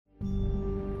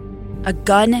a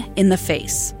gun in the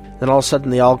face. Then all of a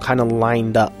sudden they all kind of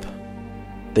lined up.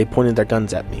 They pointed their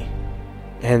guns at me.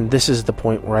 And this is the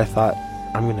point where I thought,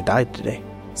 I'm going to die today.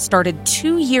 Started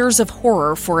 2 years of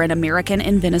horror for an American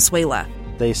in Venezuela.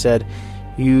 They said,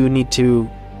 you need to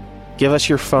give us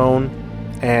your phone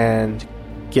and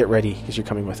get ready because you're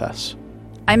coming with us.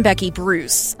 I'm Becky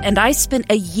Bruce, and I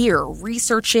spent a year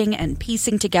researching and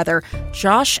piecing together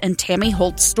Josh and Tammy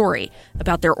Holt's story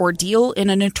about their ordeal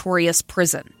in a notorious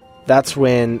prison. That's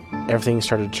when everything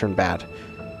started to turn bad.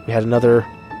 We had another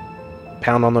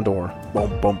pound on the door.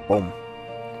 Boom, boom, boom.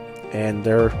 And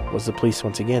there was the police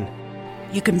once again.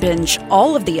 You can binge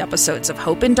all of the episodes of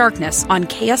Hope in Darkness on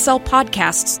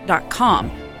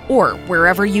kslpodcasts.com or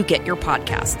wherever you get your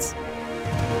podcasts.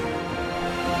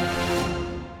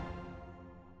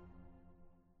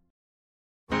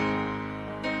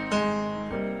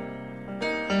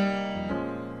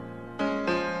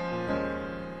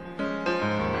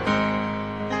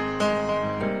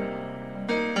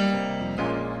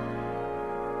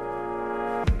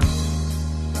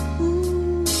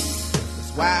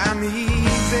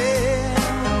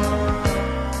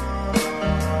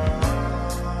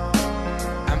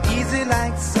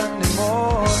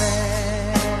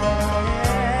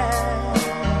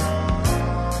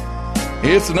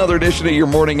 It's another edition of your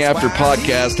Morning After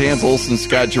podcast. Hans Olsen,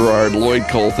 Scott Garrard, Lloyd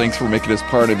Cole, thanks for making us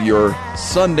part of your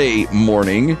Sunday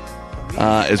morning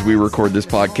as we record this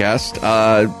podcast.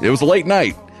 It was a late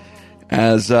night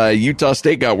as Utah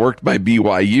State got worked by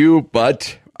BYU,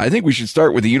 but I think we should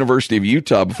start with the University of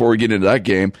Utah before we get into that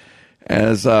game.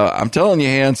 As I'm telling you,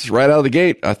 Hans, right out of the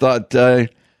gate, I thought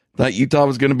Utah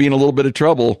was going to be in a little bit of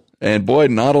trouble. And boy,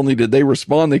 not only did they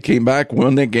respond, they came back,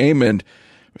 won that game, and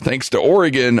thanks to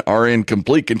Oregon, are in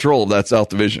complete control of that South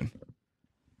Division.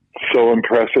 So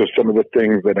impressive, some of the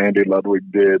things that Andy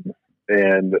Ludwig did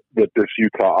and that this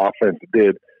Utah offense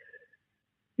did.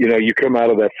 You know, you come out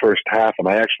of that first half, and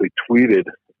I actually tweeted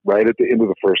right at the end of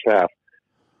the first half,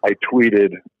 I tweeted,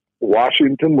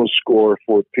 Washington will score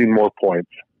 14 more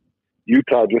points.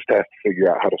 Utah just has to figure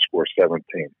out how to score 17.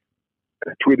 And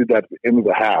I tweeted that at the end of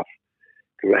the half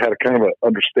because I had a kind of an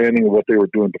understanding of what they were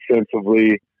doing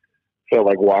defensively. Felt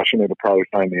like Washington would probably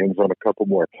find the end zone a couple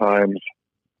more times.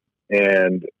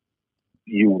 And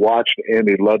you watched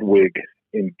Andy Ludwig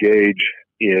engage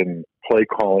in play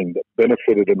calling that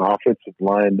benefited an offensive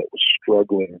line that was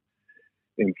struggling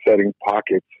in setting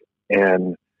pockets.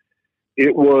 And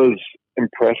it was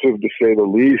impressive, to say the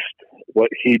least, what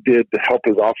he did to help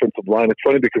his offensive line. It's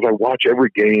funny because I watch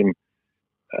every game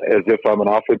as if I'm an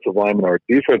offensive lineman or a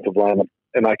defensive lineman,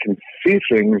 and I can see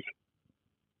things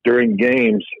during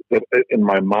games that in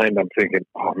my mind I'm thinking,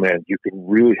 oh man, you could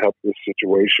really help this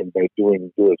situation by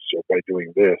doing this or by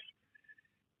doing this.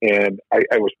 And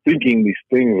I was thinking these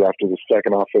things after the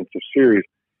second offensive series.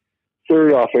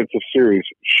 Third offensive series,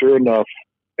 sure enough,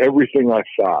 everything I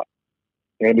thought.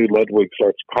 Andy Ludwig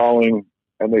starts calling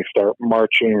and they start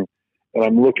marching. And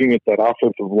I'm looking at that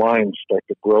offensive line start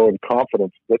to grow in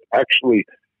confidence that actually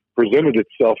presented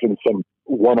itself in some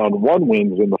one-on-one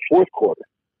wins in the fourth quarter,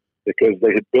 because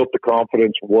they had built the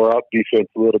confidence, wore out defense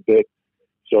a little bit.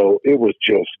 So it was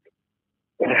just,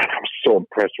 man, I was so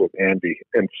impressed with Andy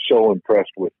and so impressed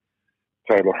with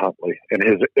Tyler Huntley and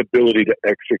his ability to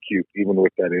execute even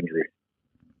with that injury.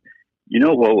 You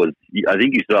know what was, I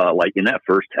think you saw, like in that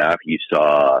first half, you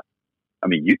saw, I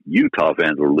mean, Utah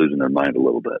fans were losing their mind a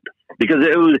little bit because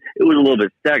it was a little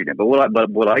bit stagnant. But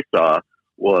what I saw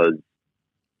was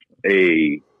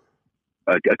a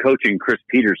coach in Chris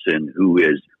Peterson who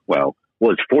was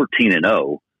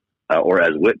 14-0, or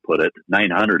as Witt put it,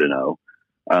 900-0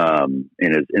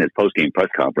 in his post-game press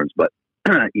conference. But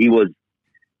it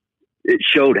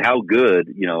showed how good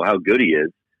he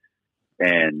is.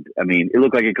 And I mean, it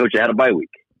looked like a coach that had a bye week.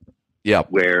 Yeah.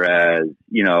 Whereas,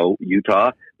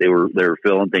 Utah, they were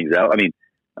filling things out. I mean,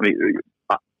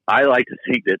 I like to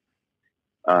think that,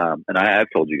 and I have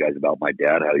told you guys about my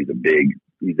dad, how he's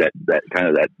that kind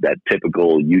of that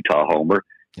typical Utah homer.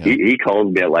 Yeah. He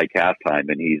calls me at like halftime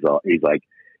and he's like,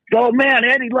 oh man,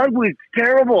 Andy Ludwig's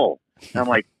terrible. And I'm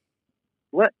like,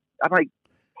 what? I'm like,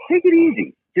 take it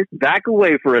easy. Just back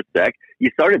away for a sec.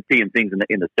 You started seeing things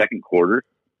in the second quarter,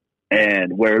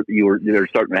 and where they're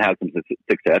starting to have some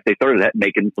success. They started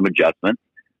making some adjustments.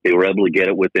 They were able to get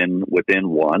it within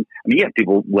one. I mean, you have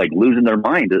people like losing their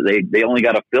mind. They only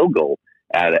got a field goal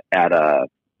at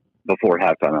before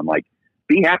halftime. I'm like,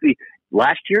 be happy.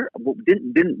 Last year,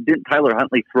 didn't Tyler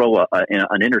Huntley throw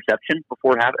an interception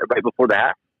right before the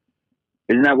half?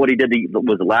 Isn't that what he did?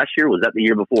 Was it last year? Was that the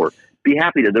year before? Be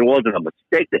happy that there wasn't a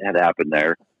mistake that had happened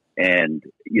there, and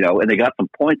and they got some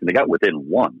points and they got within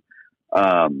one.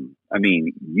 I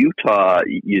mean, Utah,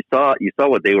 you saw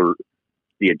what they were,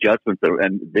 the adjustments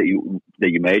that you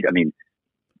made. I mean,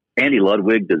 Andy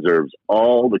Ludwig deserves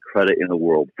all the credit in the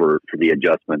world for the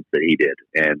adjustments that he did.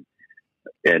 And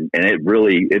it's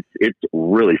really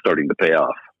starting to pay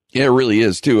off. Yeah, it really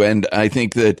is too. And I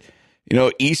think that,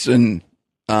 Eason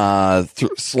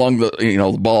slung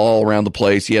the ball all around the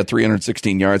place. He had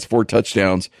 316 yards, 4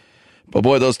 touchdowns. But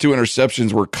boy, those 2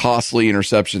 interceptions were costly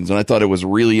interceptions. And I thought it was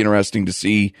really interesting to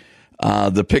see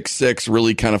the pick 6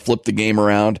 really kind of flip the game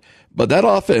around. But that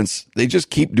offense, they just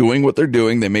keep doing what they're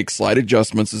doing. They make slight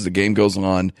adjustments as the game goes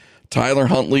on. Tyler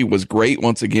Huntley was great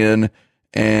once again.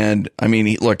 And I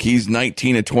mean, he's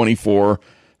 19 of 24.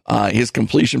 His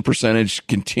completion percentage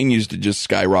continues to just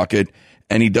skyrocket,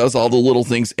 and he does all the little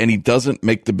things, and he doesn't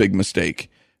make the big mistake.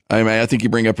 I mean, I think you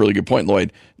bring up a really good point,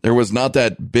 Lloyd. There was not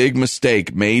that big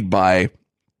mistake made by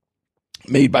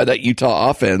that Utah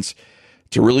offense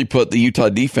to really put the Utah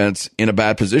defense in a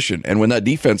bad position. And when that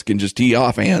defense can just tee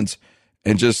off hands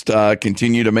and just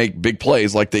continue to make big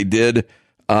plays like they did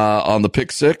on the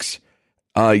pick 6,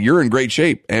 you're in great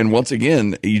shape. And once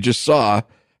again, you just saw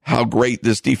how great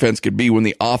this defense could be when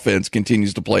the offense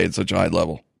continues to play at such a high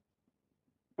level.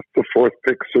 It's the 4th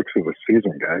pick 6 of the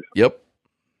season, guys. Yep.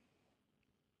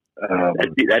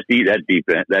 That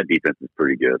defense is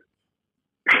pretty good.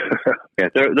 Yeah,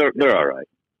 they're all right.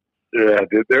 Yeah,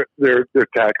 their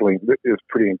tackling is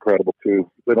pretty incredible too.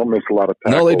 They don't miss a lot of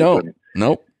tackles. No, they don't.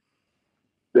 Nope.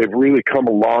 They've really come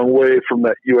a long way from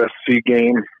that USC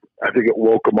game. I think it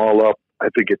woke them all up. I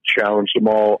think it challenged them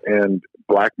all. And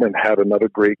Blackman had another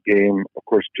great game. Of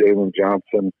course, Jalen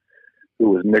Johnson,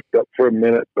 who was nicked up for a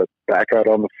minute, but back out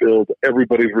on the field.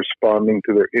 Everybody's responding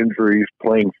to their injuries,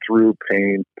 playing through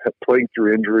pain, playing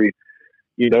through injury.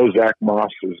 Zach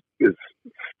Moss is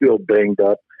still banged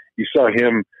up. You saw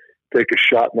him take a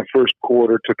shot in the first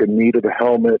quarter, took a knee to the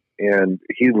helmet, and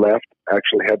he left.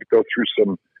 Actually had to go through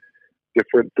some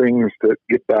different things to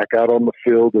get back out on the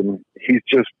field, and he's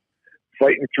just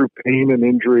fighting through pain and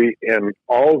injury, and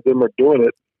all of them are doing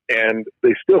it, and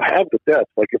they still have the depth.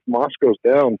 Like if Moss goes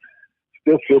down,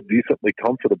 still feel decently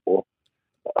comfortable.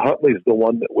 Huntley's the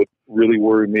one that would really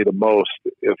worry me the most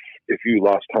if you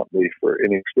lost Huntley for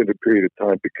any extended period of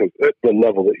time, because at the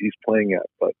level that he's playing at.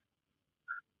 But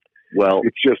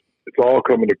it's all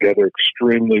coming together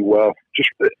extremely well.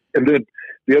 And then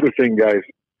the other thing, guys,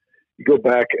 you go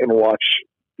back and watch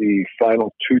the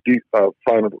final two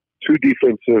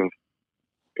defensive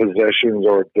possessions,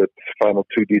 or the final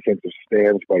 2 defensive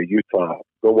stands by Utah.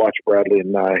 Go watch Bradley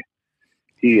and Nye.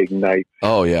 He ignites.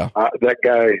 Oh yeah, that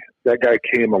guy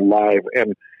came alive.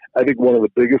 And I think one of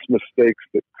the biggest mistakes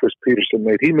that Chris Peterson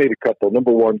made, he made a couple.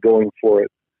 Number one, going for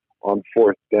it on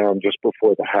 4th down just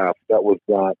before the half. That was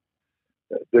not.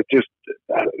 That just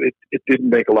it didn't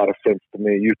make a lot of sense to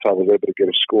me. Utah was able to get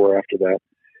a score after that.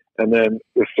 And then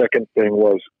the second thing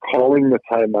was calling the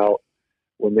timeout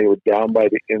when they were down by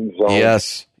the end zone.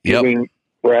 Yes. Yep. Giving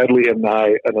Bradley and I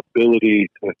an ability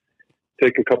to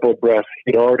take a couple of breaths.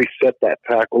 He'd already set that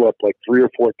tackle up like 3 or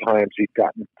 4 times. He'd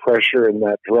gotten pressure in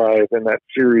that drive, in that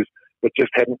series, but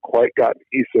just hadn't quite gotten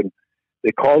Eason.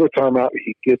 They call the timeout.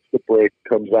 He gets the break,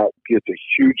 comes out, gets a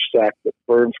huge sack that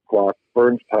burns clock,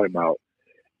 burns timeout.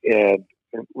 And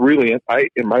really,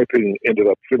 in my opinion, ended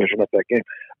up finishing up that game.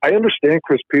 I understand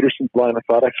Chris Peterson's line of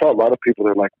thought. I saw a lot of people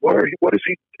that are like, what is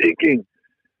he thinking?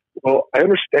 Well, I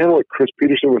understand what Chris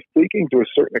Peterson was thinking to a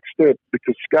certain extent,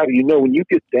 because, Scotty, when you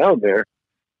get down there,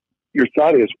 your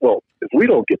thought is, well, if we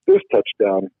don't get this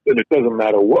touchdown, then it doesn't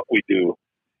matter what we do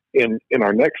in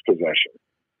our next possession.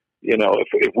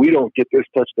 If we don't get this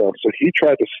touchdown. So he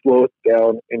tried to slow it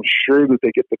down, ensure that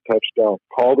they get the touchdown,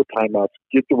 call the timeouts,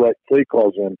 get the right play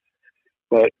calls in.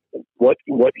 But what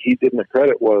he didn't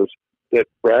credit was that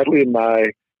Bradley and I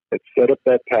had set up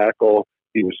that tackle.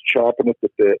 He was chopping at the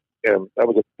bit, and that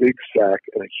was a big sack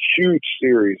and a huge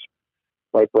series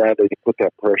by Bradley to put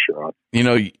that pressure on. They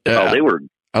were.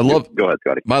 Go ahead,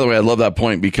 Scotty. By the way, I love that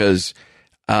point because,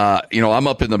 I'm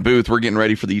up in the booth. We're getting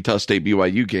ready for the Utah State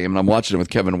BYU game, and I'm watching it with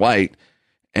Kevin White,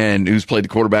 and who's played the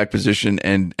quarterback position,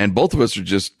 and both of us are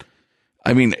just.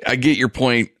 I mean, I get your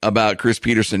point about Chris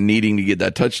Peterson needing to get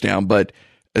that touchdown, but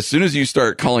as soon as you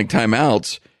start calling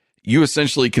timeouts, you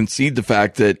essentially concede the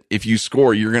fact that if you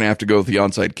score, you're going to have to go with the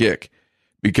onside kick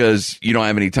because you don't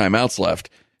have any timeouts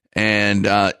left. And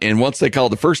once they call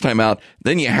the first timeout,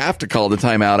 then you have to call the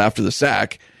timeout after the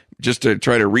sack just to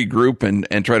try to regroup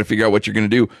and try to figure out what you're going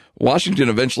to do. Washington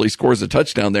eventually scores a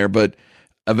touchdown there, but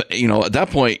at that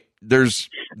point, there's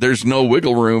no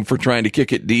wiggle room for trying to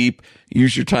kick it deep,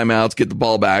 use your timeouts, get the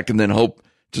ball back, and then hope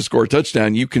to score a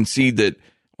touchdown. You concede that,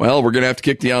 well, we're going to have to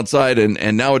kick the onside.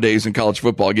 And nowadays in college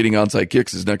football, getting onside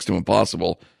kicks is next to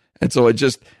impossible. And so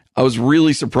I was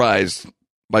really surprised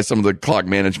by some of the clock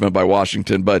management by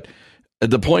Washington. But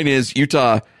the point is,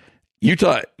 Utah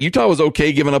was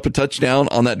okay giving up a touchdown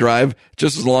on that drive,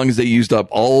 just as long as they used up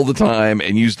all the time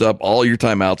and used up all your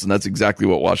timeouts. And that's exactly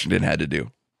what Washington had to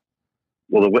do.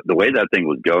 Well, the way that thing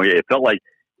was going, it felt like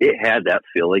it had that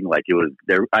feeling like it was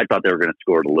there. I thought they were going to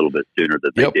score it a little bit sooner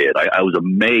than they did. I was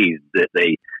amazed that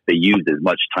they used as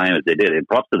much time as they did. And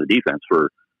props to the defense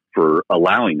for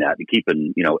allowing that and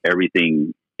keeping,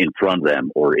 everything in front of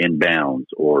them or in bounds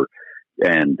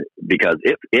and because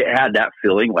it had that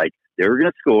feeling like they were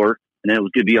going to score and then it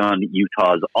was going to be on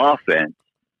Utah's offense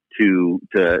to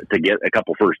get a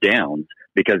couple first downs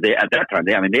because at that time,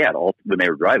 they had when they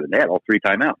were driving, they had all 3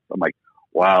 timeouts. I'm like,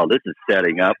 wow, this is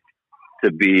setting up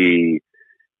to be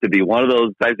one of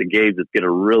those types of games that's going to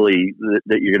really,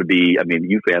 that you're going to be,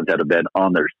 you fans had been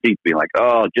on their seats being like,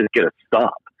 oh, just get a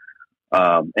stop.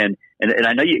 And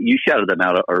I know you shouted them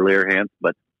out earlier, Hans,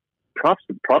 but props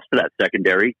to that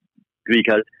secondary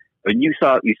because when you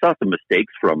saw some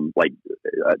mistakes from like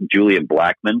Julian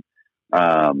Blackman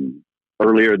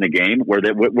earlier in the game where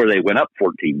they went up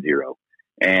 14-0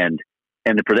 and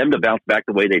for them to bounce back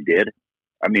the way they did,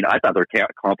 I thought their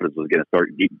confidence was going to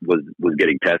was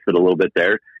getting tested a little bit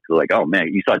there. So like, oh man,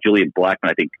 you saw Julian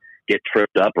Blackman, I think, get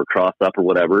tripped up or crossed up or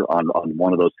whatever on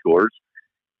one of those scores.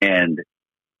 And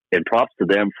props to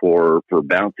them for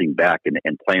bouncing back and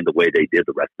playing the way they did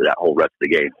the rest of the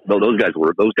game. No, those guys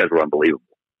were unbelievable.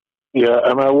 Yeah,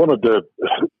 and I wanted to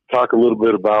talk a little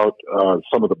bit about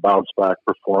some of the bounce back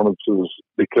performances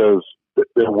because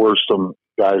there were some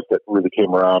guys that really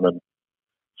came around. And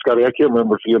Scotty, I can't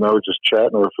remember if you and I were just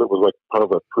chatting or if it was like part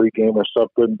of a pregame or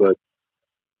something, but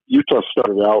Utah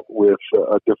started out with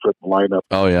a different lineup.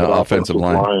 Oh yeah, offensive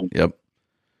line. Yep.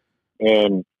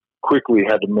 And quickly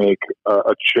had to make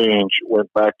a change,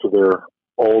 went back to their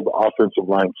old offensive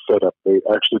line setup. They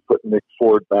actually put Nick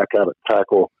Ford back out at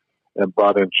tackle and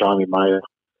brought in Johnny Maya.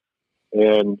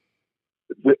 And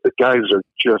the guys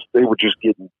they were just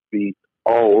getting beat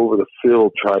all over the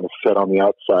field trying to set on the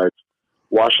outsides.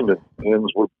 Washington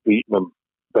ends were beating them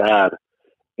bad.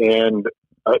 And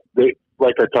they,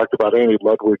 like I talked about, Andy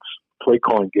Ludwig's play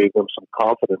calling gave them some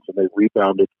confidence and they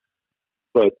rebounded.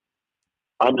 But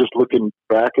I'm just looking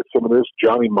back at some of this.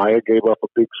 Johnny Maya gave up a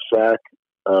big sack.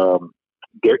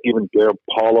 Even Garrard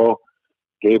Paulo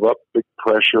gave up big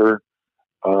pressure.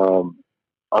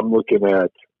 I'm looking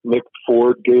at Nick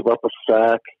Ford gave up a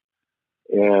sack.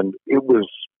 And it was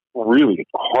really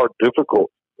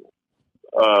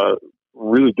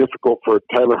really difficult for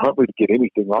Tyler Huntley to get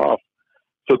anything off.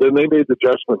 So then they made the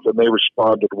adjustments and they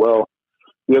responded well.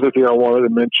 The other thing I wanted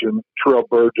to mention, Terrell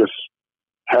Burgess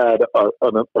had a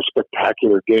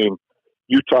spectacular game.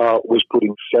 Utah was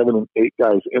putting 7 and 8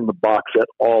 guys in the box at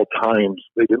all times.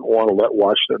 They didn't want to let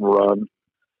Washington run,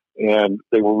 and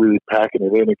they were really packing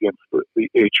it in against the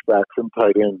H-backs and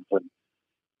tight ends.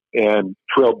 And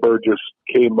Terrell Burgess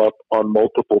came up on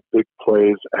multiple big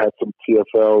plays, had some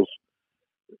TFLs,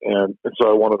 and so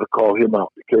I wanted to call him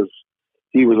out because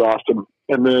he was awesome.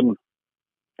 And then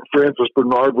Francis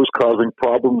Bernard was causing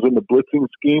problems in the blitzing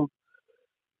scheme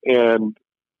and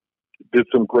did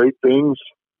some great things.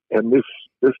 And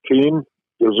this team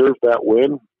deserved that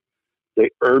win. They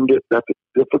earned it. That's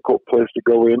a difficult place to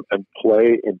go in and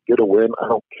play and get a win. I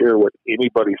don't care what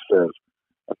anybody says.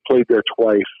 I've played there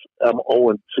twice. I'm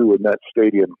 0-2 in that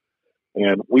stadium.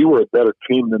 And we were a better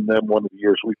team than them one of the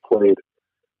years we played.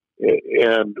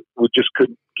 And we just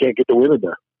can't get the win in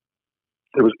there.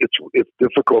 It's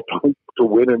difficult to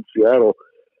win in Seattle.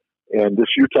 And this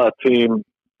Utah team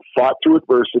fought through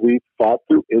adversity, fought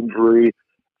through injury,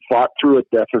 fought through a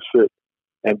deficit,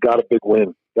 and got a big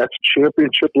win. That's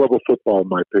championship level football, in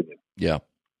my opinion. Yeah.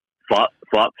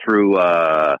 Fought through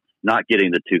not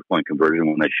getting the 2-point conversion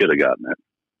when they should have gotten it.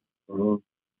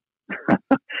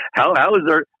 Mm-hmm. How is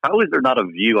there not a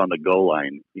view on the goal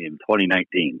line in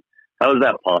 2019? How is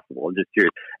that possible? I'm just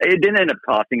curious. It didn't end up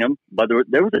costing them, but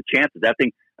there was a chance that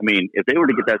thing. If they were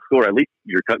to get that score, at least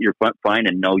you're fine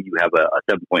and know you have a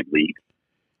 7-point lead.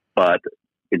 But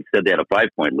instead, they had a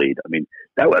 5-point lead.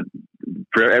 That was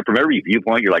from every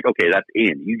viewpoint, you're like, okay, that's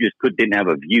in. You just didn't have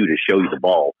a view to show you the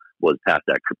ball was past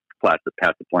the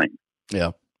plane.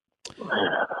 Yeah.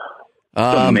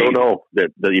 Don't know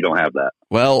that you don't have that.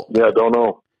 Well, yeah, don't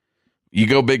know. You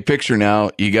go big picture now.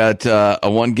 You got a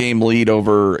 1-game lead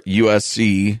over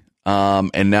USC,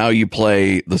 and now you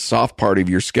play the soft part of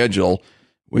your schedule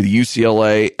with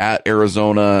UCLA at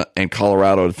Arizona and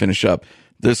Colorado to finish up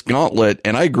this gauntlet.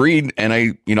 And I agreed, and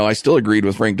I still agreed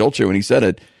with Frank Dolce when he said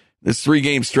it. this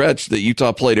 3-game stretch that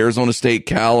Utah played Arizona State,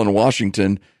 Cal, and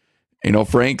Washington.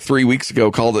 Frank 3 weeks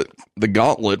ago called it the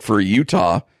gauntlet for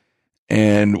Utah,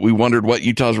 and we wondered what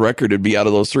Utah's record would be out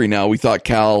of those 3. Now, we thought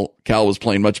Cal was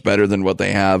playing much better than what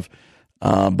they have,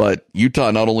 but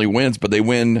Utah not only wins, but they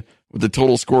win with a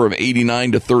total score of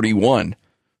 89-31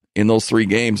 in those 3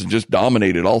 games and just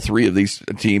dominated all 3 of these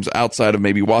teams outside of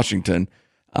maybe Washington.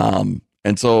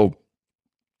 And so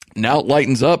now it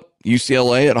lightens up.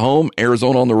 UCLA at home,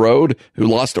 Arizona on the road, who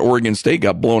lost to Oregon State,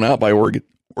 got blown out by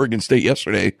Oregon State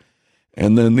yesterday.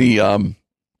 And then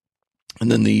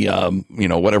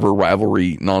whatever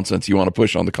rivalry nonsense you want to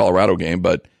push on the Colorado game,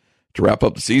 but to wrap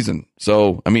up the season.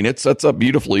 So, it sets up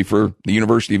beautifully for the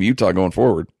University of Utah going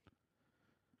forward.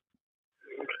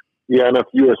 Yeah, and if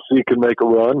USC can make a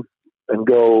run and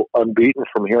go unbeaten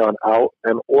from here on out,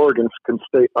 and Oregon can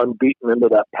stay unbeaten into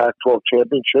that Pac-12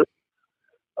 championship,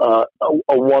 a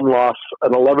 1-loss,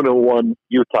 an 11-1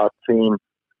 Utah team,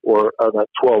 or that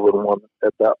 12-1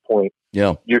 at that point,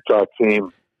 Utah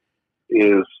team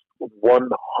is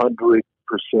 100%,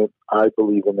 I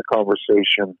believe, in the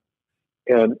conversation.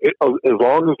 And as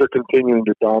long as they're continuing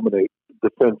to dominate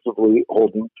defensively,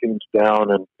 holding teams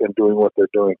down and doing what they're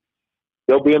doing,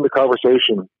 they'll be in the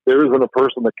conversation. There isn't a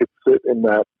person that could sit in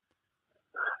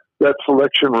that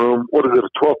selection room. What is it, a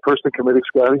 12-person committee,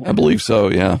 Scotty? I believe so,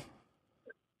 yeah.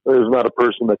 There's not a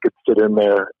person that could sit in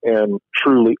there and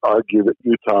truly argue that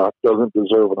Utah doesn't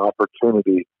deserve an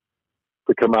opportunity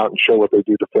to come out and show what they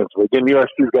do defensively. Again,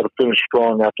 USC's got to finish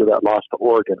strong after that loss to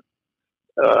Oregon.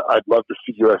 I'd love to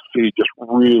see USC just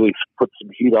really put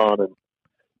some heat on,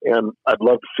 and I'd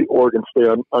love to see Oregon stay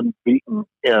unbeaten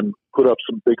and put up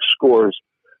some big scores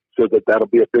so that'll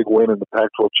be a big win in the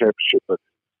Pac-12 championship. But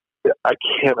I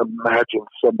can't imagine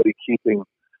somebody keeping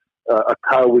a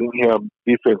Kyle Whittingham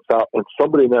defense out, and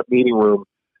somebody in that meeting room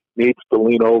needs to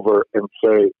lean over and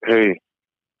say, hey,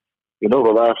 the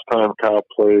last time Kyle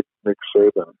played Nick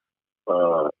Saban,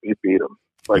 he beat him.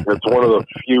 Like, that's one of the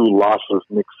few losses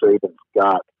Nick Saban's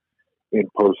got in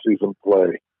postseason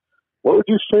play. What would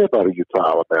you say about a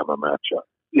Utah-Alabama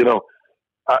matchup?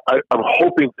 I'm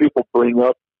hoping people bring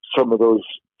up some of those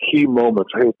key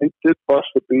moments. Hey, they did bust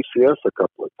the BCS a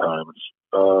couple of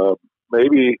times.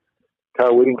 Maybe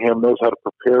Kyle Whittingham knows how to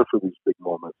prepare for these big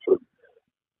moments.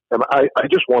 And I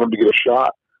just want them to get a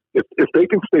shot. If they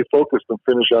can stay focused and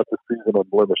finish out the season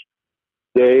unblemished,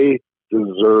 they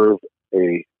deserve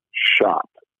a shot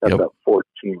at that 14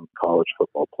 college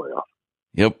football playoff.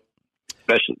 Yep.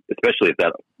 Especially if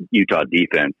that Utah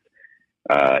defense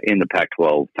in the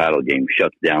Pac-12 title game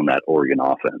shuts down that Oregon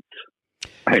offense.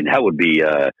 That would be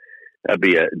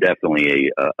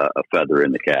definitely a feather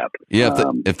in the cap. Yeah,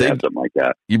 if they have something like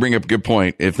that. You bring up a good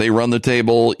point. If they run the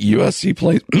table, USC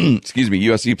plays.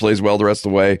 USC plays well the rest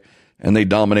of the way, and they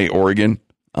dominate Oregon.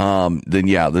 Then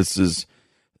this is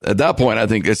at that point. I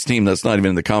think it's a team that's not even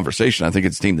in the conversation. I think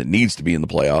it's a team that needs to be in the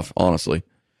playoff. Honestly.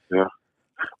 Yeah.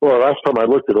 Well, last time I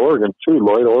looked at Oregon too,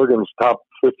 Lloyd. Oregon's top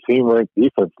 15 ranked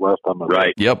defense last time I looked.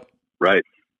 Right. Yep. Right.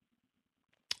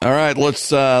 All right,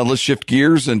 let's shift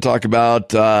gears and talk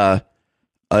about an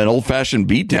old-fashioned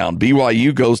beatdown.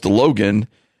 BYU goes to Logan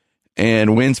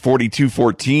and wins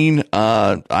 42-14.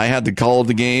 I had the call of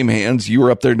the game. Hans, you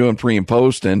were up there doing pre and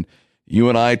post, and you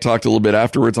and I talked a little bit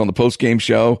afterwards on the post-game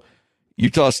show.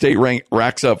 Utah State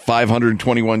racks up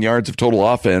 521 yards of total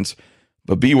offense,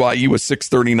 but BYU was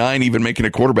 639, even making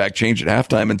a quarterback change at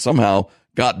halftime, and somehow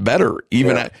got better.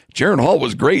 Jaron Hall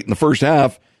was great in the first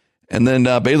half. And then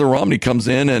Baylor Romney comes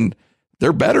in, and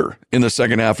they're better in the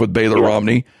second half with Baylor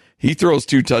Romney. He throws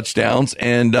 2 touchdowns,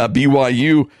 and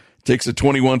BYU takes a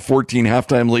 21-14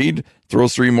 halftime lead,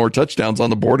 throws 3 more touchdowns on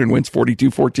the board, and wins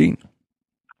 42-14.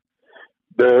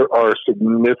 There are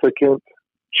significant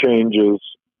changes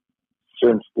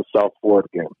since the South Florida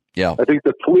game. Yeah. I think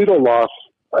the Toledo loss,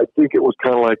 I think it was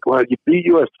kind of like, well, you beat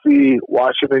USC,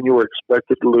 Washington, you were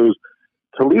expected to lose.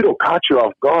 Toledo caught you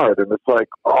off guard, and it's like,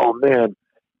 oh, man.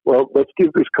 Well, let's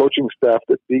give this coaching staff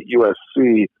that beat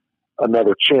USC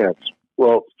another chance.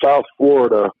 Well, South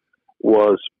Florida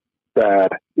was bad.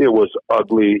 It was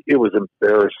ugly. It was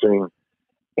embarrassing.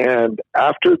 And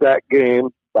after that game,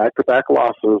 back-to-back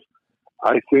losses,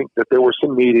 I think that there were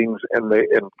some meetings, and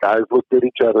guys looked at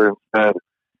each other and said,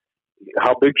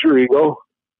 how big's your ego?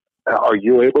 Are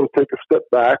you able to take a step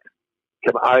back?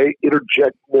 Can I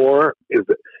interject more?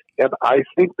 And I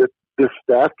think that this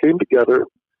staff came together.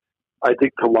 I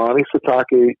think Kalani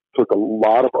Sitake took a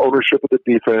lot of ownership of the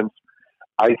defense.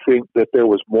 I think that there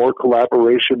was more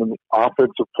collaboration in the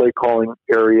offensive play calling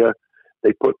area.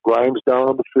 They put Grimes down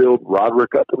on the field,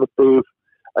 Roderick up in the booth.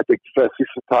 I think Fessy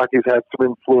Sitake's had some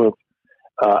influence.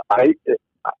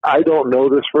 I don't know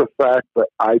this for a fact, but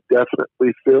I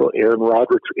definitely feel Aaron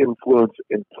Roderick's influence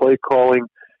in play calling.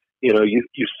 You know,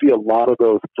 you see a lot of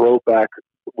those throwback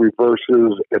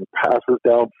reverses and passes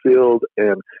downfield,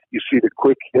 and you see the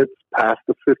quick hits past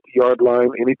the 50-yard line.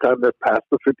 Anytime they're past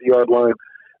the 50-yard line,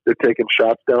 they're taking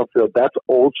shots downfield. That's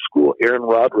old school Aaron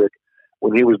Roderick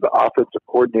when he was the offensive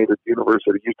coordinator at the University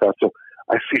of Utah. So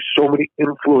I see so many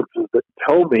influences that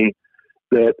tell me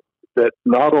that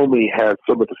not only has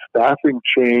some of the staffing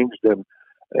changed and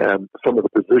some of the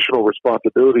positional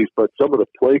responsibilities, but some of the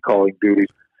play calling duties,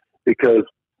 because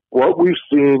what we've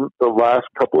seen the last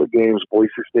couple of games, Boise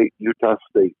State, Utah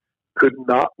State, could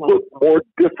not look more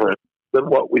different than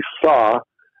what we saw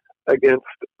against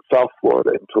South Florida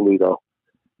and Toledo.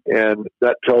 And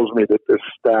that tells me that this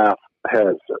staff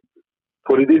has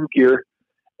put it in gear.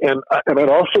 And it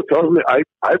also tells me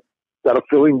I've got a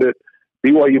feeling that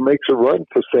BYU makes a run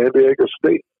to San Diego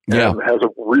State and has a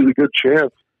really good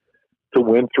chance to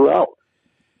win throughout.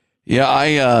 Yeah,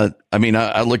 I mean,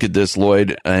 I look at this,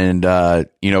 Lloyd, and look,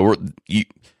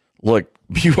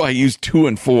 BYU's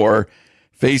 2-4,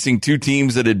 facing two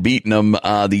teams that had beaten them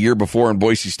the year before in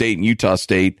Boise State and Utah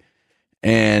State,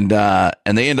 and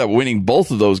they end up winning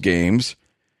both of those games,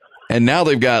 and now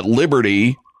they've got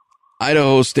Liberty,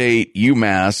 Idaho State,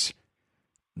 UMass.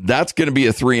 That's going to be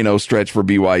a 3-0 stretch for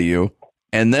BYU.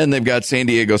 And then they've got San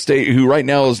Diego State, who right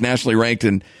now is nationally ranked,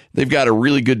 and they've got a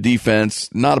really good defense,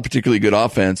 not a particularly good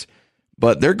offense,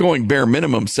 but they're going bare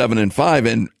minimum 7-5,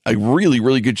 and a really,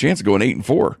 really good chance of going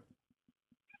 8-4.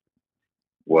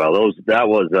 Well, to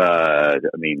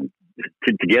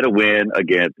get a win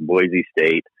against Boise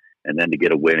State and then to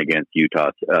get a win against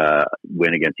Utah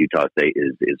State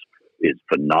is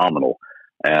phenomenal,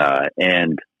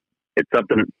 and it's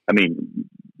something. I mean,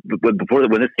 when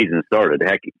this season started,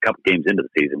 heck, a couple games into the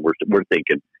season, we're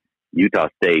thinking Utah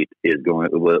State was going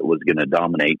to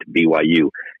dominate BYU.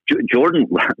 Jordan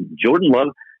Love,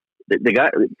 the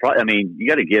guy. I mean, you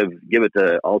got to give it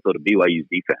to BYU's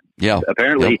defense. Yeah,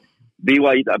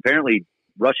 BYU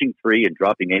rushing 3 and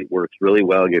dropping 8 works really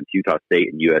well against Utah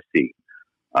State and USC.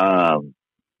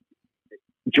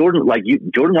 Jordan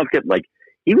Love kept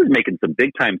he was making some big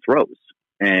time throws,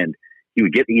 and he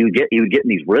would get in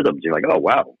these rhythms. You're like, oh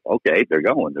wow, okay, they're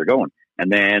going,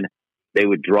 and then they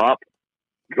would drop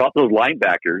those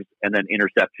linebackers and then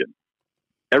interception.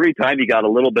 Every time you got a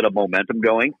little bit of momentum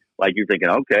going, like you're thinking,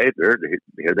 okay, here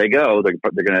they go. They're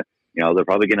gonna, they're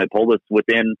probably gonna pull this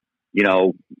within,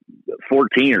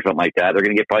 14 or something like that. They're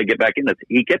gonna probably get back in this.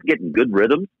 He kept getting good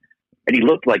rhythms, and he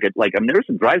looked like it. There were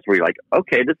some drives where you're like,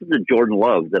 okay, this is the Jordan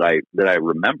Love that I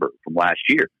remember from last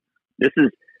year. This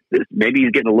maybe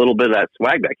he's getting a little bit of that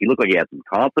swag back. He looked like he had some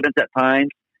confidence at times,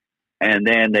 and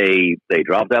then they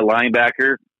dropped that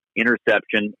linebacker,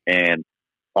 interception, and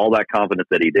all that confidence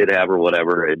that he did have or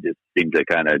whatever, it just seemed to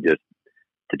kind of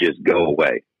just go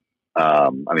away. I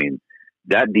mean,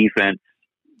 that defense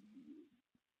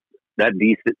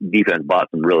bought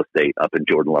some real estate up in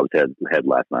Jordan Love's head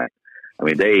last night. I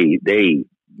mean, they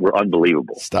were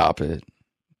unbelievable. Stop it.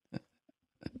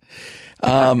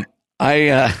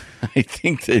 I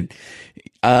think that,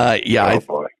 I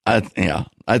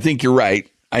think you're right.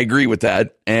 I agree with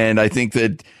that. And I think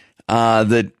that, I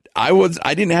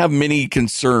didn't have many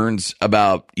concerns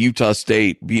about Utah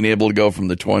State being able to go from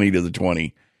the 20 to the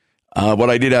 20. What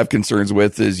I did have concerns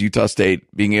with is Utah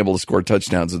State being able to score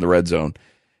touchdowns in the red zone,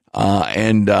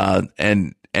 and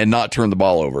not turn the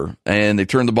ball over. And they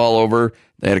turned the ball over.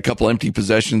 They had a couple empty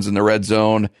possessions in the red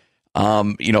zone.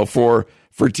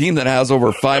 For a team that has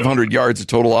over 500 yards of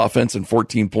total offense and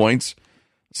 14 points,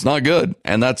 it's not good.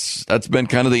 And that's been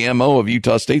kind of the MO of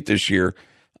Utah State this year.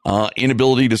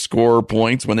 Inability to score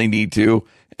points when they need to,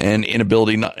 and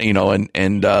inability,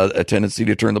 and a tendency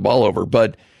to turn the ball over.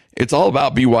 But it's all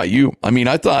about BYU. I mean,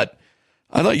 I thought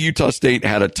Utah State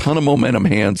had a ton of momentum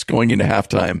hands going into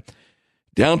halftime.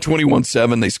 Down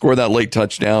 21-7, they scored that late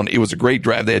touchdown. It was a great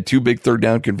drive. They had 2 big third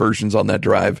down conversions on that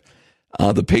drive.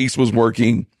 The pace was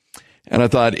working. And I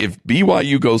thought if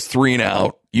BYU goes 3 and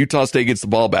out, Utah State gets the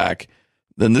ball back,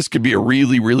 then this could be a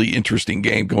really, really interesting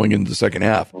game going into the second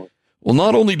half. Well,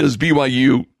 not only does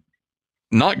BYU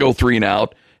not go 3 and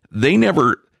out, they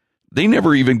never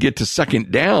even get to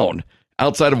second down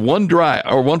outside of one drive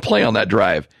or one play on that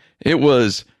drive. It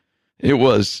was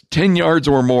 10 yards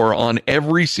or more on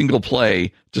every single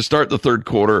play to start the third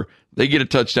quarter. They get a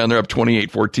touchdown. They're up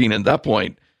 28-14. At that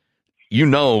point,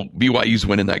 BYU's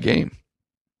winning that game.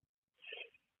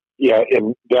 Yeah,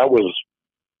 and that was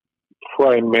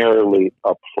primarily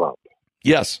up front.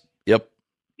 Yes. Yep.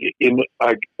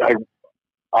 I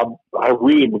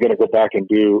really am going to go back and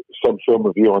do some film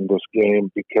review on this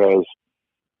game, because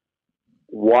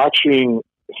watching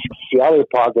Siale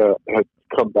Paga had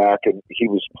come back and he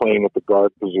was playing at the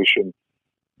guard position.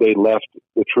 They left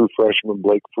the true freshman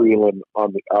Blake Freeland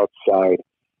on the outside.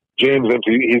 James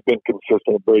Empty, he's been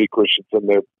consistent. Brady Christensen,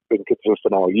 they've been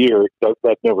consistent all year.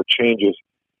 That never changes.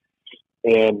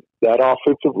 And that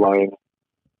offensive line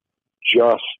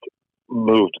just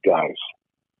moved guys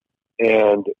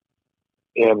and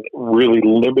really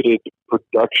limited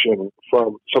production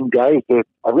from some guys that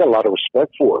I've got a lot of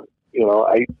respect for.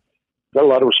 I got a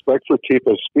lot of respect for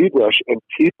Tipa's speed rush, and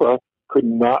Tipa could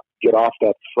not get off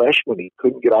that freshman. He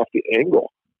couldn't get off the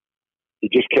angle. He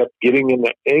just kept getting in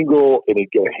the angle, and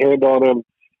he'd get a hand on him.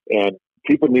 And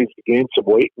Tipa needs to gain some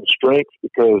weight and strength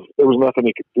because there was nothing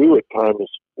he could do at times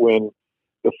when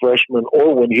the freshman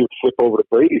or when he would flip over to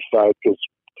Brady's side, because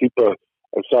Tipa,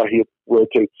 I saw he'd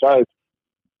rotate sides,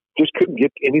 just couldn't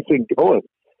get anything going.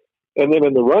 And then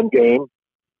in the run game,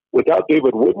 without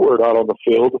David Woodward out on the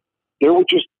field, there were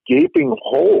just gaping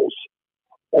holes.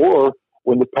 Or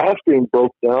when the pass game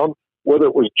broke down, whether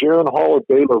it was Jaron Hall or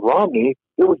Baylor Romney,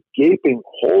 there were gaping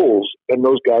holes, and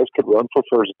those guys could run for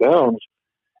first downs.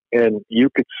 And you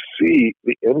could see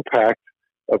the impact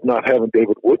of not having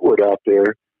David Woodward out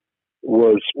there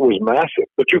was massive.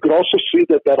 But you could also see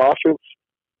that offense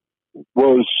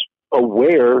was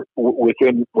aware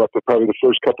within probably the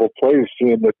first couple of plays,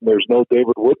 seeing that there's no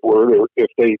David Woodward, or if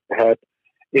they had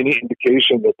any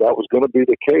indication that was going to be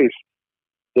the case,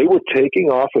 they were taking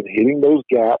off and hitting those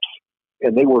gaps,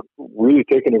 and they were really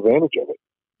taking advantage of it.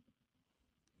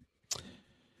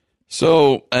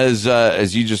 So, as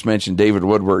you just mentioned, David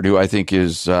Woodward, who I think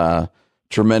is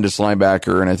tremendous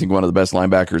linebacker, and I think one of the best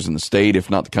linebackers in the state, if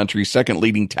not the country, second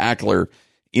leading tackler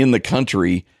in the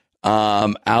country,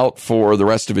 out for the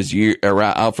rest of his year,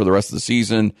 out for the rest of the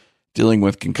season, dealing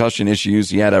with concussion issues.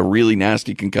 He had a really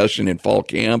nasty concussion in fall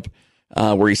camp,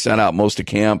 where he sat out most of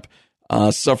camp,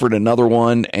 suffered another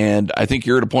one, and I think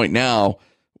you're at a point now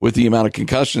with the amount of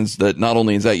concussions that not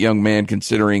only is that young man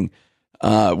considering,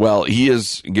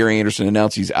 Gary Anderson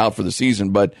announced he's out for the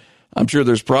season, but I'm sure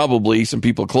there's probably some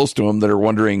people close to him that are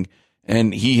wondering,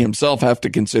 and he himself have to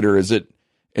consider, is it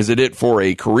for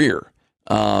a career?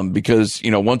 Because,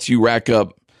 once you rack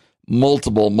up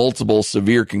multiple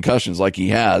severe concussions like he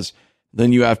has,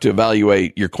 then you have to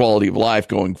evaluate your quality of life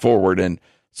going forward. And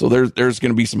so there's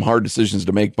going to be some hard decisions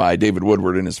to make by David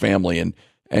Woodward and his family. And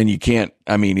you can't,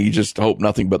 you just hope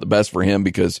nothing but the best for him,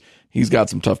 because he's got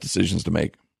some tough decisions to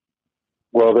make.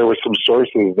 Well, there were some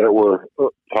sources that were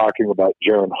talking about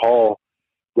Jaron Hall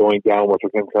going down with a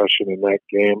concussion in that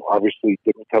game. Obviously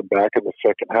didn't come back in the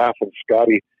second half. And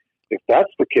Scotty, if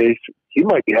that's the case, he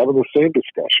might be having the same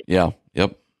discussion. Yeah.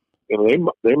 Yep. And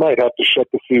they might have to shut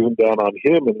the season down on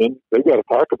him, and then they've got to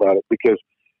talk about it, because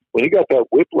when he got that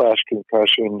whiplash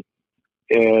concussion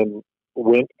and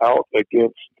went out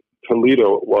against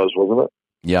Toledo, wasn't it?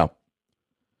 Yeah.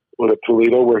 Was it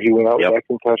Toledo where he went out with that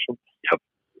concussion? Yep.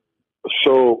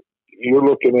 So you're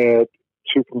looking at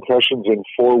 2 concussions in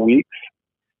 4 weeks,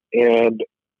 and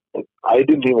I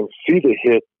didn't even see the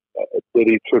hit that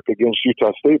he took against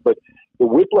Utah State, but the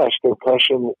whiplash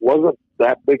concussion wasn't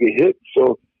that big a hit.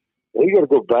 So you got to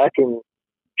go back and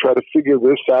try to figure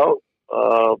this out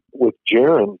with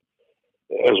Jaron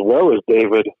as well as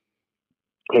David,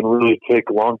 and really take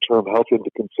long-term health into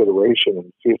consideration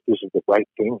and see if this is the right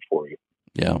thing for you.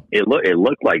 Yeah, it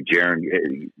looked like Jaron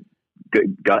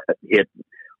got hit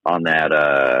on that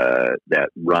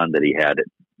run that he had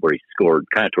where he scored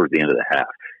kind of towards the end of the half.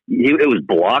 It was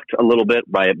blocked a little bit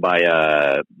by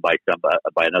another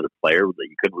player that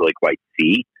you couldn't really quite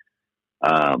see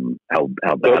how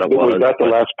bad it was. Was that the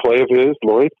last play of his,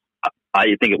 Lloyd?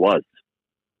 I think it was.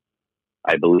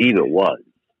 I believe it was.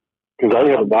 Because I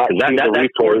have not seen the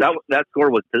replay. That score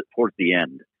was towards the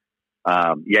end.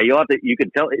 You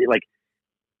can tell,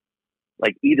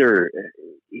 like either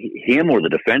him or the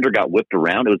defender got whipped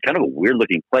around. It was kind of a weird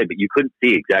looking play, but you couldn't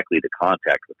see exactly the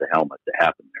contact with the helmet that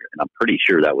happened there. And I'm pretty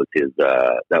sure that was his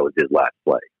last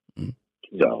play.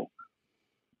 Mm-hmm.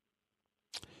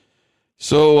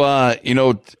 So,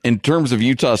 in terms of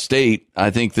Utah State,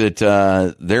 I think that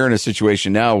they're in a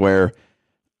situation now where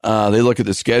they look at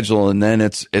the schedule, and then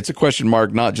it's a question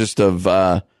mark, not just of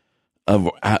the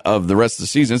rest of the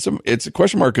season. It's a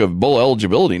question mark of bowl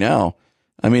eligibility now.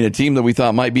 A team that we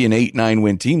thought might be an 8-9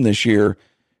 win team this year,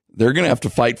 they're going to have to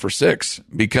fight for 6,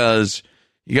 because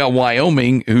you got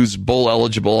Wyoming, who's bowl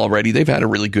eligible already. They've had a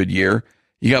really good year.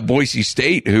 You got Boise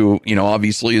State, who,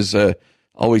 obviously is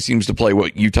always seems to play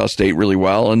Utah State really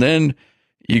well. And then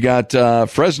you got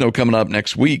Fresno coming up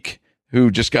next week, who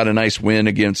just got a nice win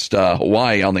against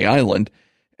Hawaii on the island.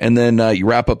 And then you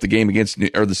wrap up the game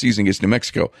the season against New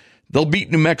Mexico. they'll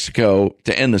beat New Mexico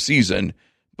to end the season,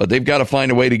 but they've got to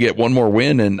find a way to get one more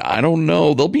win. And I don't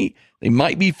know, they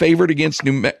might be favored against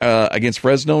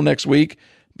Fresno next week,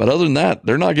 but other than that,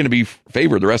 they're not going to be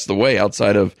favored the rest of the way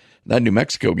outside of that New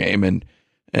Mexico game. And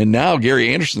now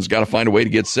Gary Anderson's got to find a way to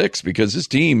get 6 because his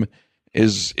team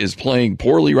is playing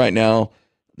poorly right now.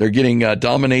 They're getting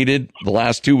dominated the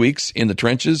last 2 weeks in the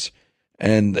trenches,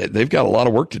 and they've got a lot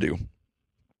of work to do.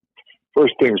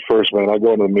 First things first, man, I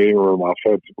go into the meeting room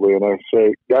offensively and I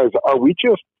say, guys, are we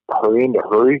just hurrying to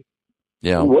hurry?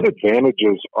 Yeah. What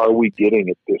advantages are we getting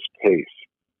at this pace?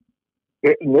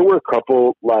 And there were a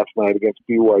couple last night against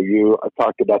BYU. I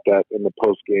talked about that in the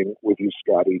post game with you,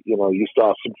 Scotty. You know, you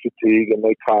saw some fatigue and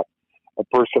they caught a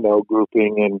personnel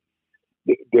grouping, and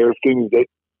there are things that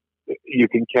you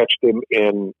can catch them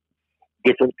in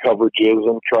different coverages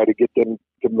and try to get them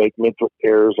to make mental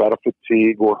errors out of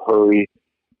fatigue or hurry.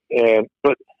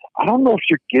 But I don't know if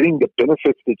you're getting the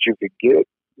benefits that you could get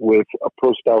with a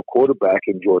pro-style quarterback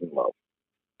in Jordan Love.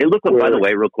 It looked like, by the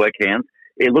way, real quick, Hans,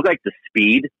 it looked like the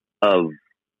speed of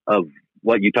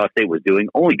what Utah State was doing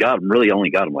only got him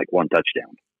like one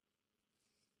touchdown.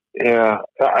 Yeah,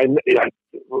 I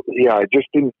just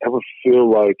didn't ever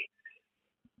feel like,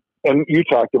 and you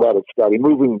talked about it, Scotty,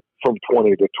 moving from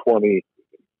 20 to 20,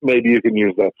 maybe you can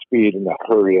use that speed and that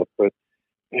hurry up, but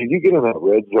you get in that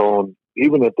red zone,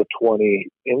 even at the 20,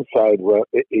 inside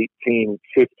 18,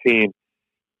 15,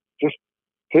 just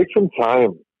take some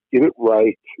time, get it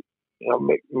right. You know,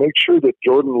 make sure that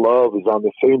Jordan Love is on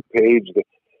the same page, that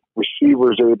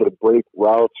receivers are able to break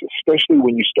routes, especially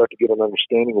when you start to get an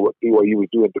understanding of what BYU was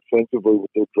doing defensively with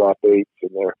their drop eights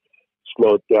and their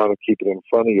slow it down and keep it in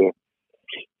front of you.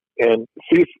 And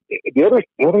see, the other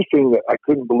thing that I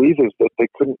couldn't believe is that they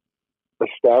couldn't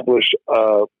establish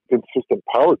a consistent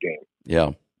power game.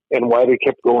 Yeah. And why they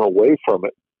kept going away from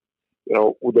it. You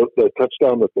know, the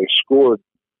touchdown that they scored,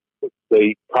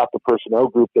 they caught the personnel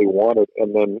group they wanted,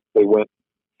 and then they went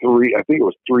three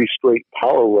straight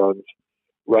power runs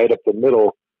right up the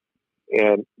middle,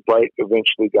 and Bright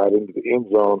eventually got into the end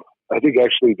zone. I think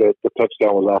actually that the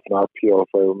touchdown was off an RPO, if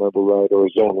I remember right, or a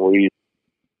zone read.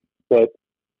 But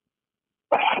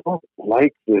I don't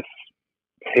like this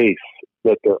pace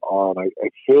that they're on. I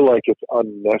feel like it's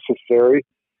unnecessary,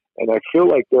 and I feel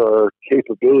like there are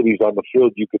capabilities on the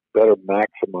field you could better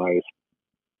maximize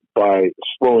by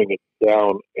slowing it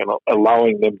down and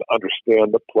allowing them to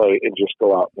understand the play and just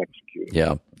go out and execute.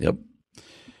 Yeah. Yep.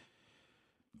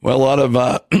 Well, a lot of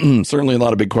certainly a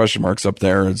lot of big question marks up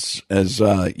there as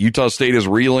Utah State is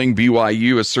reeling,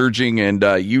 BYU is surging, and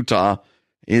Utah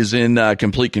is in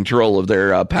complete control of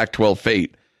their Pac-12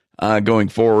 fate going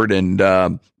forward. And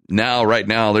right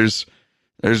now, there's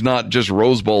not just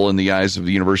Rose Bowl in the eyes of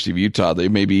the University of Utah. They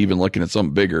may be even looking at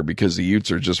something bigger because the Utes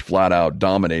are just flat out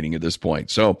dominating at this point.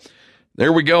 So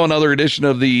there we go. Another edition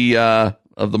of the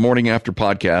Morning After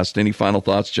podcast. Any final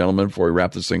thoughts, gentlemen, before we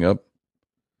wrap this thing up?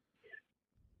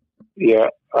 Yeah,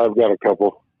 I've got a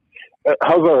couple.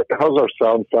 How's our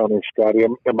sound sounding, Scotty?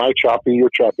 Am I choppy? You're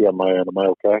choppy on my end. Am I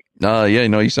okay? Yeah,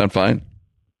 no, you sound fine.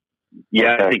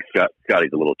 Yeah, okay. I think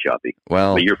Scotty's a little choppy.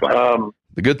 Well, but you're fine.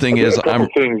 The good thing is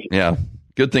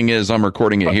good thing is I'm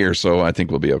recording it here, so I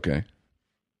think we'll be okay.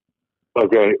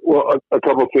 Okay. Well, a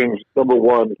couple things. Number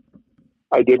one,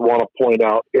 I did want to point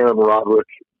out Aaron Roderick,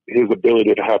 his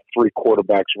ability to have 3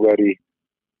 quarterbacks ready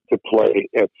to play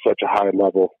at such a high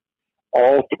level.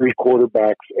 All 3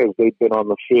 quarterbacks, as they've been on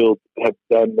the field, have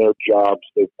done their jobs.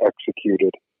 They've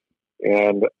executed.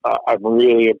 And I'm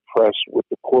really impressed with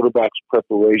the quarterback's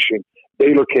preparation.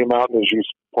 Baylor came out, and as you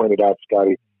pointed out,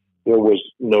 Scotty, there was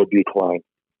no decline.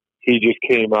 He just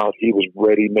came out. He was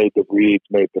ready, made the reads,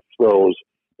 made the throws,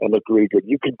 and looked really good.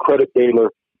 You can credit Baylor,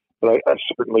 but I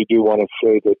certainly do want to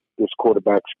say that this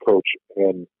quarterback's coach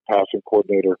and passing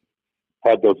coordinator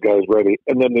had those guys ready.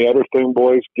 And then the other thing,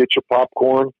 boys, get your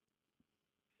popcorn,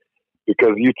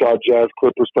 because Utah Jazz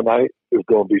Clippers tonight is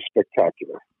going to be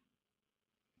spectacular.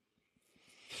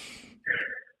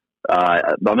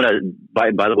 I'm gonna.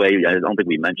 By the way, I don't think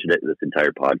we mentioned it this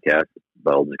entire podcast,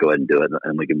 but I'll just go ahead and do it,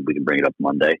 and we can bring it up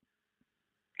Monday.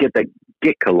 Get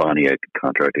Kalani a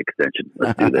contract extension.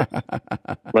 Let's do this.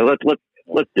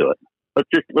 Let's do it.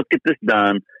 Let's get this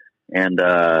done, and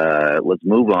let's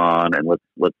move on, and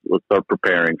let's start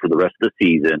preparing for the rest of the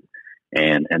season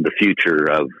and the future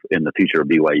of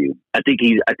BYU. I think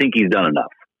he's done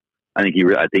enough. I think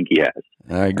he has.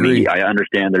 I agree. I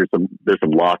understand there's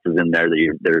some losses in there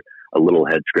that they're a little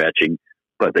head scratching,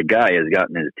 but the guy has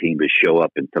gotten his team to show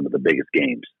up in some of the biggest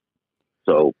games.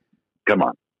 So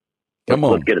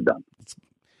let's get it done.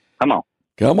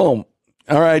 Come on.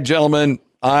 All right, gentlemen.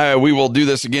 We will do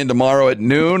this again tomorrow at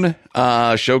noon.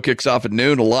 Show kicks off at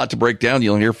noon. A lot to break down.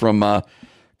 You'll hear from Kalani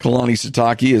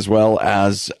Sitake as well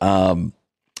as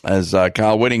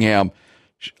Kyle Whittingham.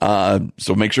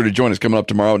 So make sure to join us coming up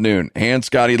tomorrow at noon. And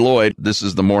Scotty Lloyd. This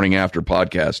is the Morning After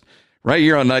podcast right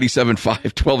here on 97.5,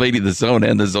 1280 The Zone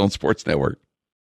and the Zone Sports Network.